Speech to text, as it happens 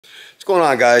What's going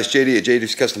on, guys? JD at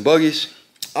JD's Custom Buggies.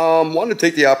 Wanted to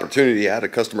take the opportunity. I had a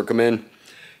customer come in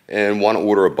and want to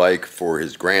order a bike for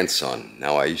his grandson.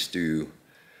 Now, I used to,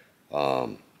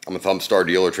 I'm a Thumbstar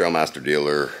dealer, Trailmaster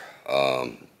dealer.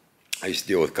 I used to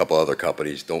deal with a couple other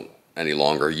companies, don't any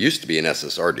longer. Used to be an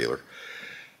SSR dealer.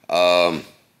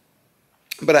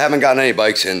 But I haven't gotten any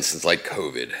bikes in since like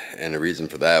COVID. And the reason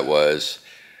for that was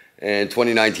in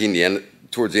 2019,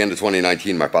 towards the end of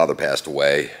 2019, my father passed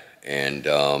away. And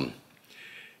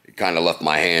it kind of left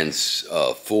my hands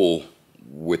full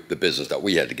with the business that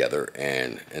we had together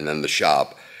and then the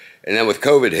shop. And then with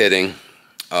COVID hitting,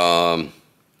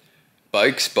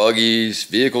 bikes, buggies,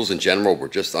 vehicles in general were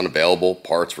just unavailable.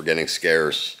 Parts were getting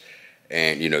scarce,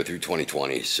 and through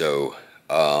 2020. So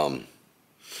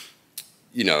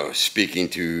speaking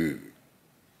to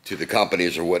the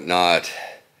companies or whatnot,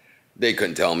 they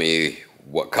couldn't tell me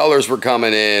what colors were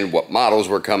coming in, what models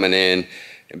were coming in.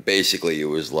 And basically it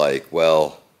was like,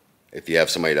 well, if you have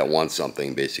somebody that wants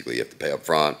something, basically you have to pay up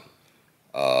front,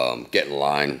 get in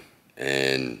line,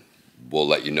 and we'll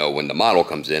let you know when the model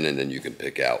comes in, and then you can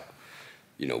pick out,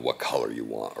 what color you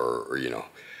want, or.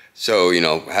 So,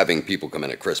 having people come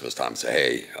in at Christmas time and say,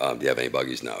 hey, do you have any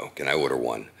buggies? No. Can I order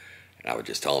one? And I would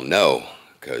just tell them no,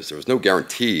 because there was no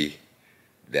guarantee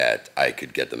that I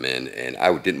could get them in, and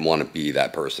I didn't want to be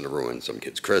that person to ruin some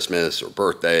kid's Christmas or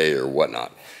birthday or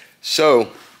whatnot. So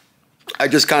I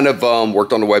just kind of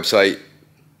worked on the website,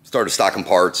 started stocking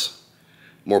parts,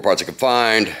 more parts I could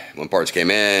find. When parts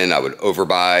came in, I would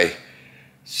overbuy.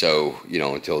 So,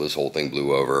 until this whole thing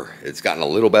blew over, it's gotten a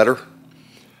little better.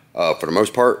 For the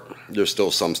most part, there's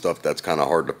still some stuff that's kind of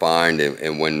hard to find.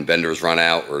 And when vendors run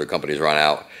out or the companies run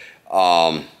out,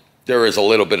 there is a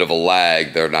little bit of a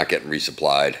lag. They're not getting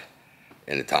resupplied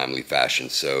in a timely fashion.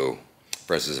 So,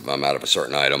 for instance, if I'm out of a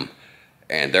certain item,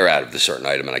 and they're out of the certain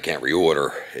item and I can't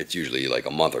reorder, it's usually like a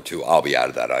month or two, I'll be out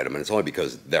of that item. And it's only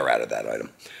because they're out of that item.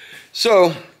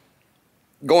 So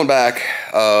going back,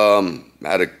 I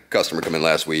had a customer come in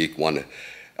last week. One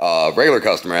regular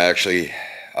customer actually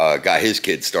got his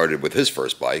kid started with his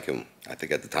first bike. And I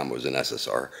think at the time it was an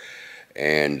SSR.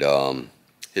 And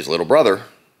his little brother,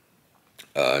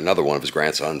 another one of his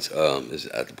grandsons, is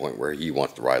at the point where he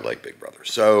wants to ride like Big Brother.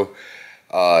 So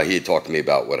he had talked to me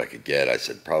about what I could get. I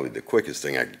said probably the quickest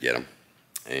thing I could get him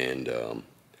and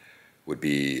would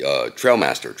be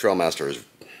Trailmaster. Trailmaster is,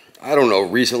 I don't know,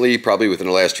 recently, probably within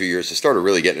the last 2 years, I started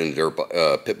really getting into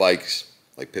pit bikes,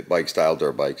 like pit bike style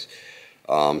dirt bikes,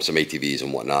 some ATVs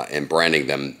and whatnot, and branding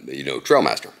them,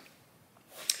 Trailmaster.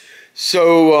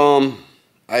 So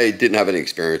I didn't have any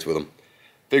experience with them.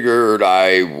 Figured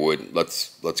I would,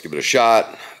 let's give it a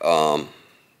shot. I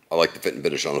like the fit and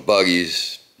finish on the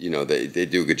buggies. They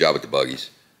do a good job with the buggies,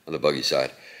 on the buggy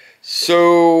side.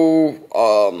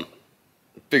 So,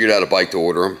 figured out a bike to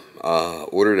order them.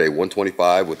 Ordered a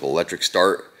 125 with electric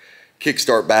start,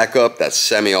 kickstart backup, that's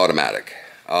semi-automatic.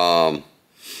 I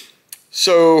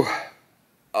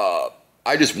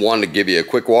just wanted to give you a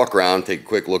quick walk around, take a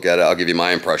quick look at it. I'll give you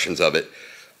my impressions of it.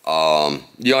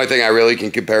 The only thing I really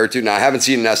can compare it to, now I haven't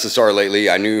seen an SSR lately.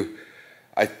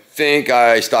 I think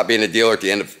I stopped being a dealer at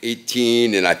the end of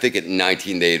 18, and I think at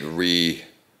 19 they had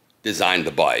redesigned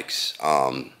the bikes.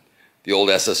 The old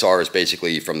SSR is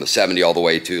basically from the 70 all the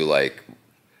way to the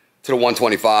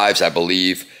 125s, I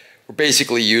believe. We're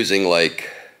basically using like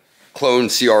clone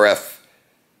CRF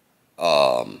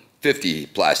 50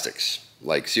 plastics.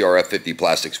 Like CRF 50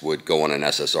 plastics would go on an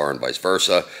SSR and vice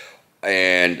versa.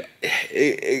 And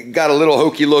it got a little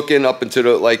hokey looking up into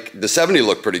the 70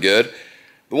 looked pretty good.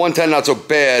 The 110 not so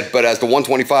bad, but as the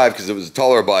 125, because it was a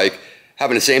taller bike,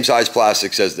 having the same size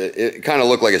plastics as it kind of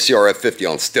looked like a CRF 50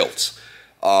 on stilts.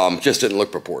 Just didn't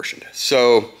look proportioned.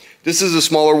 So this is a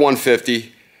smaller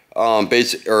 150,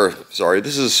 this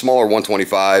is a smaller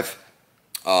 125.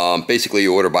 Basically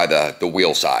you order by the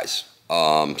wheel size.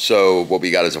 So what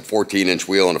we got is a 14-inch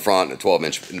wheel in the front and a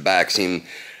 12-inch in the back. Seemed,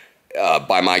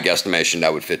 by my guesstimation,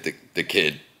 that would fit the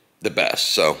kid the best.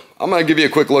 So I'm going to give you a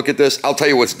quick look at this. I'll tell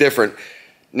you what's different.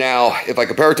 Now, if I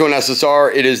compare it to an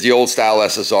SSR, it is the old style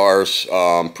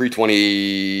SSRs,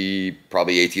 pre-20,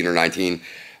 probably 18 or 19,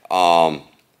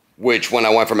 which when I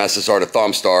went from SSR to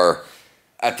Thumbstar,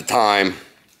 at the time,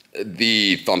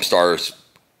 the Thumbstars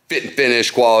fit and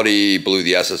finish quality blew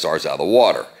the SSRs out of the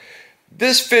water.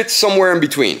 This fits somewhere in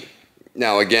between.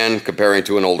 Now, again, comparing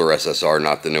to an older SSR,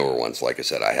 not the newer ones. Like I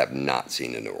said, I have not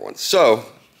seen the newer ones. So,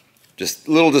 just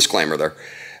a little disclaimer there.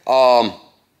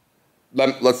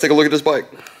 Let's take a look at this bike.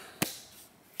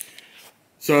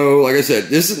 So, like I said,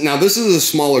 this is a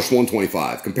smallish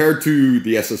 125 compared to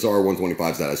the SSR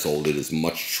 125s that I sold. It is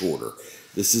much shorter.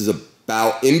 This is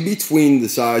about in between the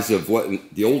size of what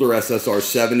the older SSR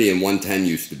 70 and 110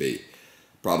 used to be.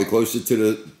 Probably closer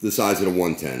to the size of the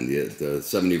 110. The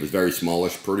 70 was very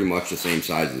smallish, pretty much the same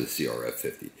size as the CRF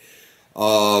 50.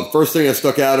 First thing that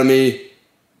stuck out at me,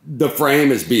 the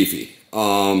frame is beefy.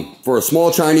 For a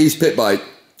small Chinese pit bike,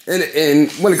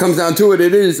 and when it comes down to it,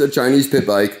 it is a Chinese pit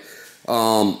bike.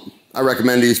 I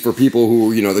recommend these for people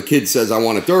who, you know, the kid says, I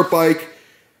want a dirt bike,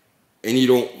 and you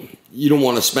don't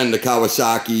want to spend the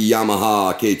Kawasaki,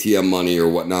 Yamaha, KTM money or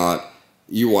whatnot.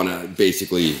 You want to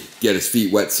basically get his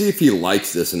feet wet, see if he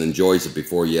likes this and enjoys it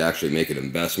before you actually make an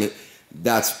investment.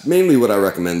 That's mainly what I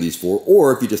recommend these for,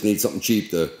 or if you just need something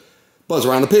cheap to buzz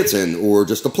around the pits in, or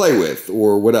just to play with,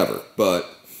 or whatever. But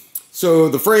so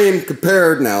the frame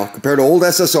compared to old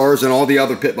SSRs and all the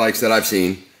other pit bikes that I've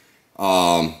seen,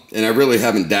 and I really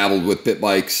haven't dabbled with pit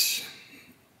bikes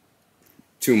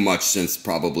too much since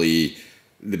probably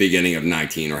the beginning of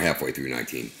 19 or halfway through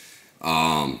 19.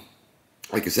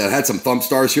 Like I said, I had some Thumb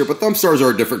Stars here, but Thumb Stars are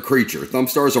a different creature. Thumb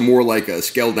Stars are more like a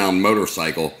scaled-down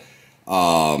motorcycle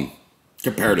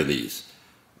compared to these.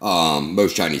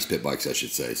 Most Chinese pit bikes, I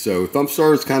should say. So Thumb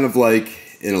Star is kind of like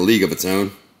in a league of its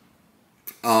own.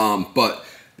 But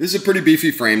this is a pretty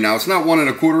beefy frame. Now, it's not 1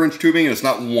 1/4 inch tubing, and it's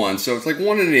not 1, so it's like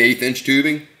 1 1/8 inch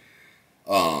tubing.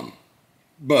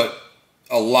 But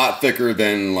a lot thicker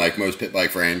than like most pit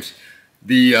bike frames.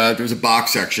 There's a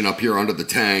box section up here under the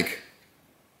tank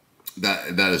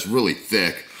that is really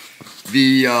thick.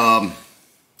 The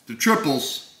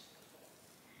triples,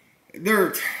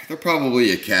 they're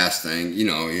probably a cast thing, you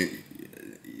know.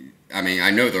 I mean,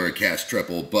 I know they're a cast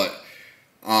triple, but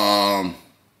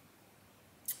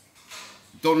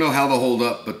don't know how they'll hold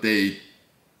up, but they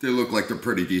look like they're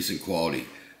pretty decent quality.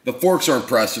 The forks are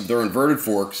impressive. They're inverted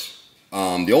forks.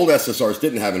 The old SSRs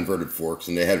didn't have inverted forks,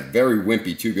 and they had very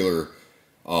wimpy tubular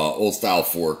old style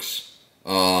forks.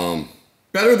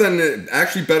 Better than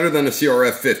a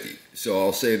CRF 50. So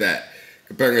I'll say that.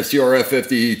 Comparing a CRF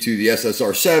 50 to the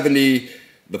SSR 70,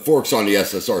 the forks on the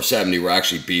SSR 70 were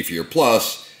actually beefier.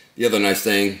 Plus, the other nice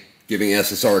thing, giving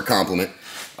SSR a compliment,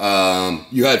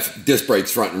 you had disc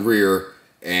brakes front and rear,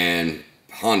 and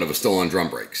Honda was still on drum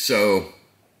brakes. So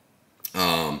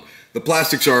the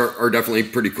plastics are definitely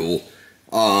pretty cool.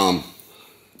 Kind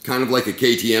of like a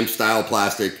KTM style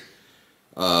plastic.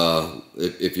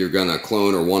 If you're gonna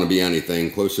clone or want to be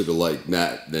anything closer to like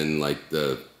that than like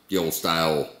the old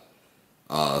style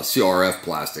CRF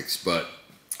plastics, but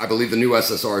I believe the new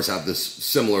SSRs have this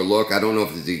similar look. I don't know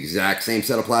if it's the exact same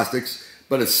set of plastics,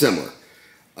 but it's similar.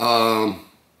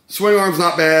 Swing arm's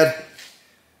not bad.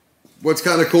 What's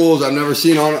kind of cool is I've never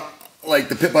seen on like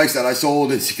the pit bikes that I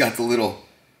sold is you got the little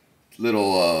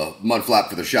mud flap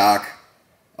for the shock.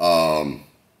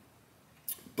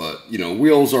 But, you know,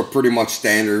 wheels are pretty much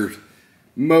standard.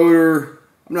 Motor,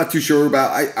 I'm not too sure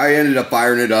about. I ended up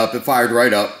firing it up. It fired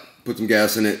right up. Put some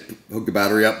gas in it. Hooked the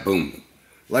battery up. Boom.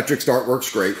 Electric start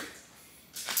works great.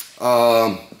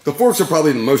 The forks are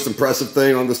probably the most impressive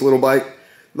thing on this little bike.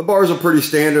 The bars are pretty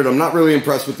standard. I'm not really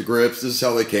impressed with the grips. This is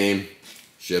how they came.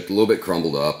 Shipped a little bit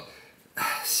crumbled up.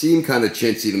 Seem kind of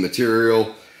chintzy, the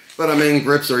material. But, I mean,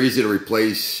 grips are easy to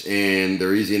replace, and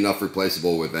they're easy enough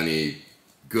replaceable with any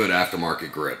good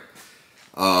aftermarket grip.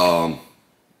 But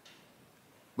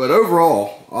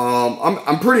overall,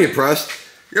 I'm pretty impressed.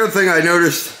 The other thing I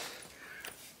noticed,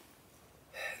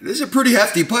 this is a pretty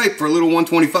hefty pipe for a little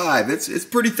 125. It's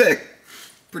pretty thick,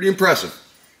 pretty impressive.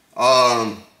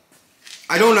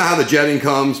 I don't know how the jetting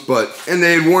comes, and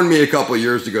they had warned me a couple of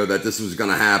years ago that this was going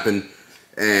to happen,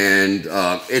 and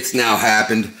it's now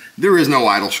happened. There is no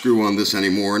idle screw on this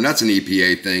anymore, and that's an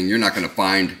EPA thing.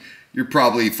 You're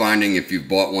probably finding if you've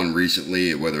bought one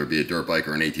recently, whether it be a dirt bike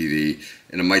or an ATV,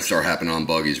 and it might start happening on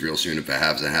buggies real soon if it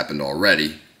hasn't happened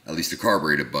already, at least a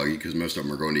carbureted buggy, because most of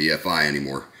them are going to EFI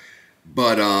anymore.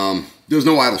 But there's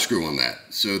no idle screw on that.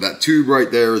 So that tube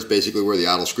right there is basically where the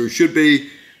idle screw should be.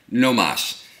 No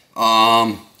mas.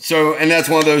 And that's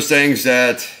one of those things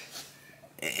that,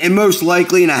 and most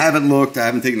likely, and I haven't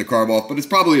taken the carb off, but it's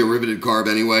probably a riveted carb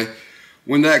anyway.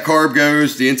 When that carb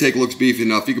goes, the intake looks beefy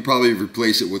enough, you could probably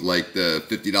replace it with like the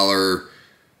 $50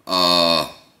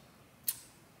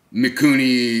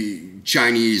 Mikuni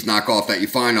Chinese knockoff that you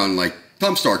find on like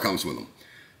Thumb Star comes with them.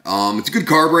 It's a good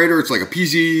carburetor. It's like a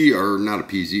PZ, or not a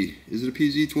PZ. Is it a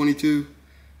PZ22?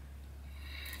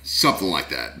 Something like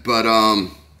that. But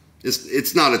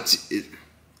it's not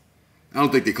I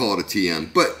don't think they call it a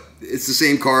TM, but it's the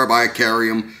same carb. I carry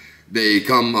them. They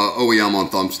come OEM on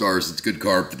Thumb Stars. It's good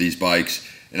carb for these bikes,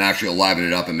 and actually liven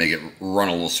it up and make it run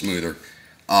a little smoother.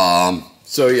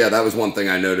 So yeah, that was one thing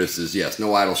I noticed is, yes,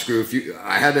 no idle screw.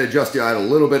 I had to adjust the idle a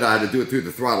little bit. I had to do it through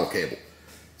the throttle cable.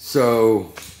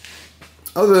 So,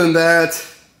 other than that,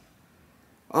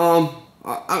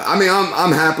 I mean,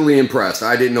 I'm happily impressed.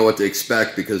 I didn't know what to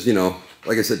expect because, you know,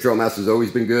 like I said, Trailmaster's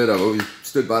always been good. I've always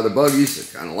stood by the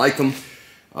buggies. I kind of like them.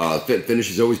 Fit and finish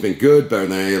has always been good, better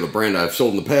than any other brand I've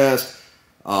sold in the past.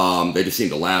 They just seem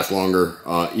to last longer.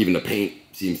 Even the paint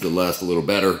seems to last a little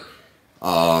better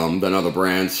than other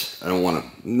brands. I don't want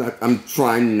to. I'm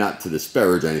trying not to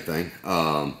disparage anything,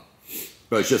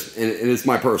 but it's just, and it's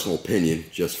my personal opinion,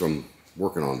 just from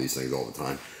working on these things all the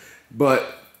time. But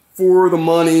for the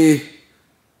money,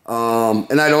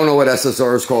 and I don't know what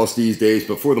SSRs cost these days,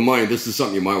 but for the money, this is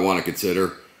something you might want to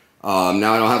consider.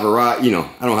 Now I don't have a ride, you know,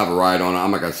 I don't have a ride on it.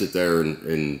 I'm not gonna sit there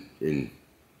and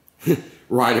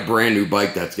ride a brand new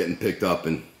bike that's getting picked up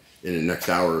in the next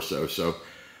hour or so. So,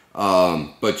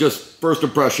 but just first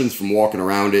impressions from walking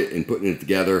around it and putting it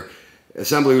together.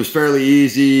 Assembly was fairly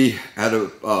easy. Had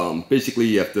to basically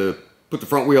you have to put the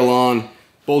front wheel on,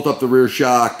 bolt up the rear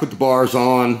shock, put the bars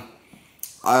on.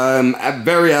 I'm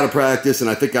very out of practice, and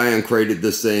I think I uncrated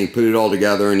this thing, put it all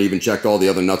together, and even checked all the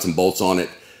other nuts and bolts on it.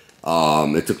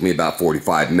 It took me about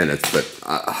 45 minutes, but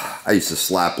I used to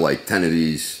slap like 10 of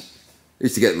these. I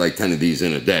used to get like 10 of these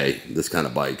in a day, this kind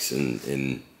of bikes,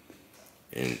 and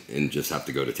just have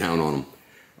to go to town on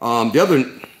them. The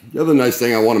other nice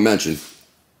thing I want to mention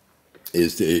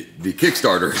is the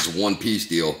Kickstarter is a one-piece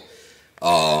deal,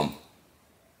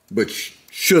 which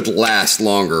should last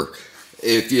longer.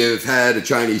 If you've had a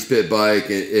Chinese pit bike,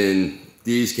 and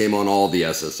these came on all the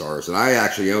SSRs, and I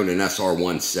actually own an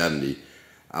SR170.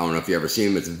 I don't know if you ever seen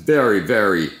them. It's a very,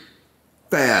 very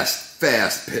fast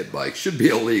pit bike. Should be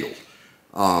illegal.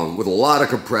 With a lot of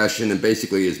compression, and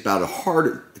basically is about as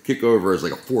hard to kick over as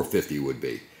like a 450 would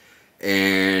be.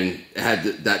 And it had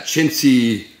that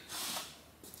chintzy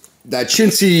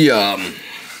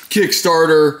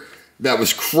Kickstarter that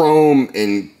was chrome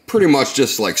and pretty much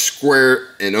just like square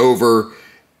and over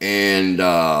and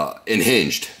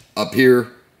hinged up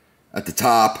here at the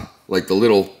top. Like the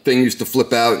little thing used to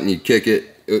flip out and you kick it.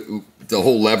 The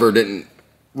whole lever didn't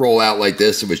roll out like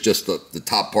this. It was just the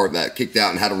top part that kicked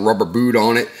out and had a rubber boot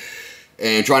on it.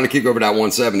 And trying to kick over that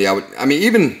 170, I mean,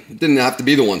 even it didn't have to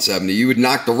be the 170. You would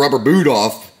knock the rubber boot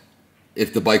off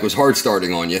if the bike was hard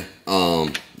starting on you.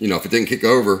 You know, if it didn't kick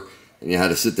over and you had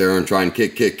to sit there and try and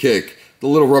kick, the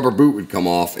little rubber boot would come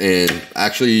off. And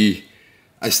actually,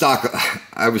 I was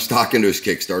stocking those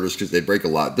Kickstarters because they break a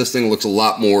lot. This thing looks a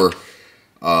lot more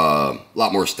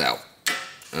stout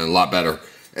and a lot better.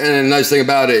 And the nice thing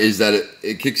about it is that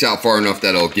it kicks out far enough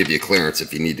that it'll give you clearance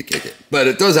if you need to kick it. But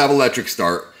it does have electric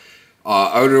start.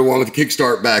 I ordered one with the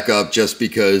kickstart back up just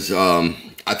because I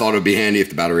thought it would be handy if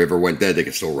the battery ever went dead, they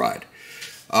could still ride.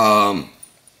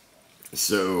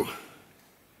 So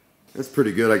that's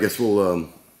pretty good. I guess I'll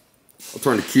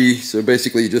turn the key. So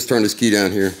basically you just turn this key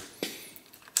down here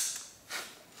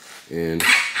and boom,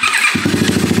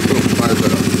 fires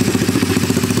it up.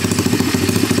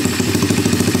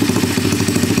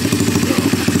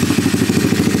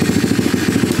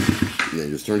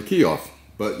 Just turn the key off.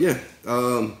 But yeah,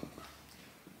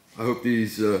 I hope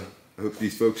these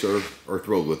folks are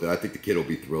thrilled with it. I think the kid will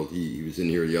be thrilled. He was in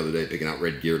here the other day picking out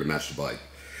red gear to match the bike.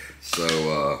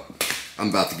 So I'm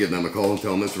about to give them a call and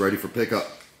tell them it's ready for pickup.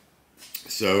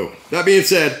 So that being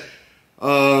said,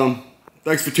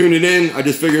 thanks for tuning in. I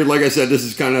just figured, like I said, this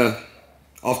is kind of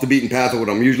off the beaten path of what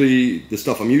the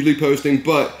stuff I'm usually posting.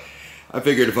 But I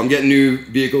figured if I'm getting new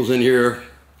vehicles in here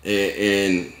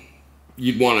and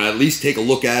you'd want to at least take a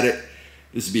look at it,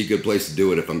 this would be a good place to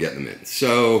do it if I'm getting them in.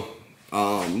 So,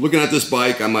 looking at this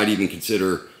bike, I might even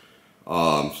consider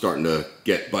starting to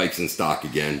get bikes in stock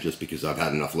again, just because I've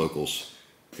had enough locals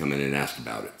come in and ask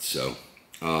about it. So,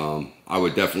 I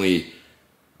would definitely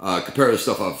compare the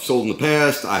stuff I've sold in the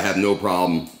past. I have no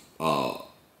problem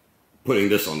putting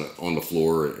this on the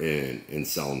floor and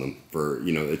selling them for,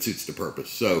 you know, it suits the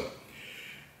purpose. So,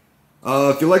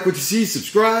 if you like what you see,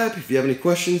 subscribe. If you have any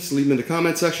questions, leave them in the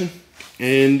comment section.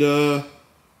 And if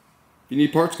you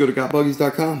need parts, go to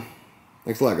gotbuggies.com.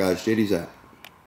 Thanks a lot, guys. JD's out.